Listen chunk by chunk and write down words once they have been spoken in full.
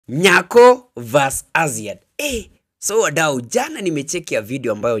Nyako vs Azziad. So wadau, jana nimecheki ya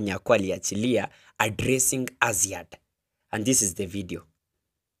video ambayo Nyako aliachilia addressing Azziad. And this is the video.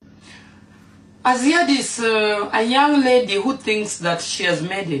 Azziad is a young lady who thinks that she has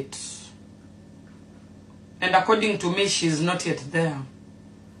made it. And according to me, she is not yet there.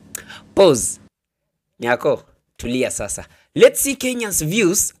 Pause. Nyako, tulia sasa. Let's see Kenya's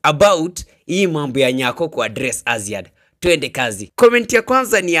views about hii mambo ya Nyako kuaddress Azziad. Tuende kazi. Comment ya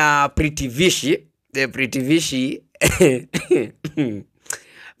kwanza ni ya Pretty Vishi. Pretty Vishi.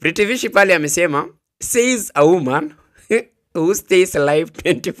 Pretty Vishi pale amesema, says a woman who stays alive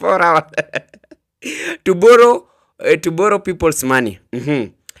 24 hours to borrow people's money.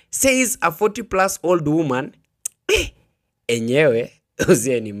 Says a 40+ old woman, enyewe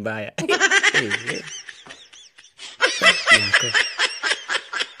uzie ni mbaya.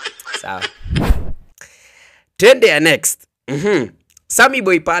 Sawa. Twende ya next. Sammy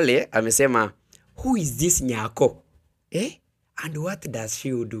Boy pale amesema, who is this Nyako? And what does she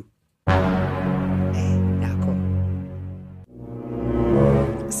do? Nyako.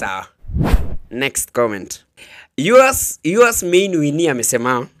 Sawa. Next comment. Yours main Winnie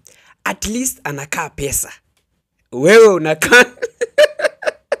amesema, at least anakaa pesa. Wewe unakaa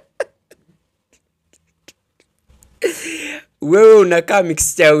wewe unakaa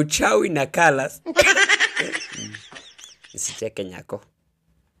mixture ya uchawi na colors. Nisicheke Nyako.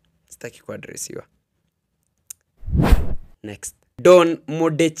 Sitaki kuadresiwa. Next. Don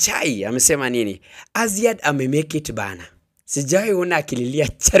Modechai amesema nini? Azziad amemake it bana. Sijai una akililia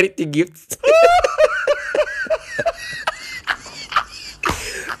charity gifts.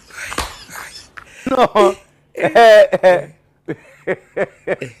 No.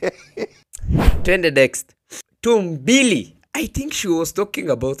 Twende next. Tumbili. I think she was talking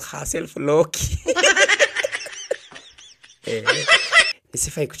about herself Loki.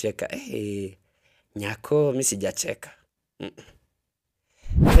 Nisifai kucheka. Nyako, mimi sijacheka.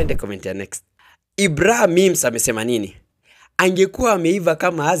 Twende comment ya next. Ibra Memes amesema nini? Angekuwa ameiva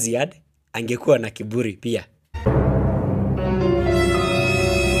kama Azziad, angekuwa na kiburi pia.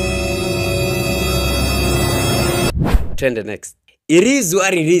 Twende next.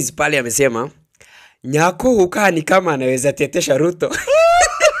 Iriz pale amesema, Nyako hukaa ni kama anaweza tetesha Ruto.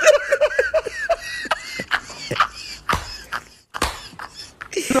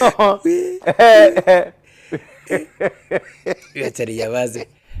 No. Yachari ya wazi.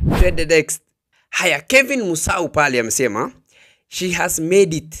 Twende next. Haya, Kevin Musau pale amesema, she has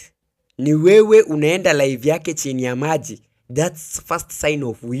made it. Ni wewe unaenda live yake chini ya maji. That's first sign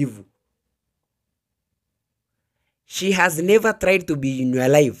of wivu. She has never tried to be in your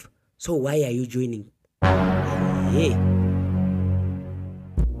life. So why are you joining?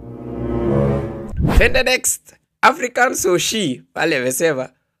 Twende next. African Soshi pale amesema,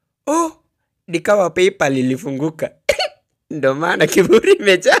 ni kama PayPal ilifunguka. Ndio maana kiburi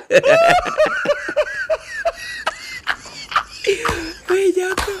imejaa.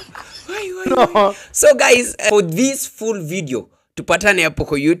 No. So guys, for this full video, tupatane hapo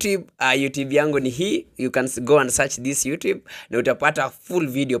kwa YouTube. YouTube yangu ni hii. You can go and search this YouTube na utapata full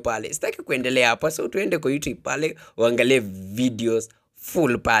video pale. Sitaki kuendelea hapa, so tuende kwa YouTube pale uangalie videos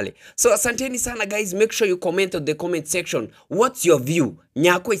full pale. So asanteni sana guys. Make sure you comment on the comment section. What's your view?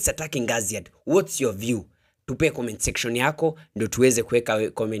 Nyako is attacking Azziad. What's your view? Tupe comment section yako ndio tuweze kuweka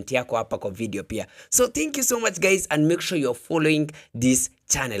comment yako hapa kwa video pia. So thank you so much guys, and make sure you're following this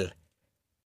channel.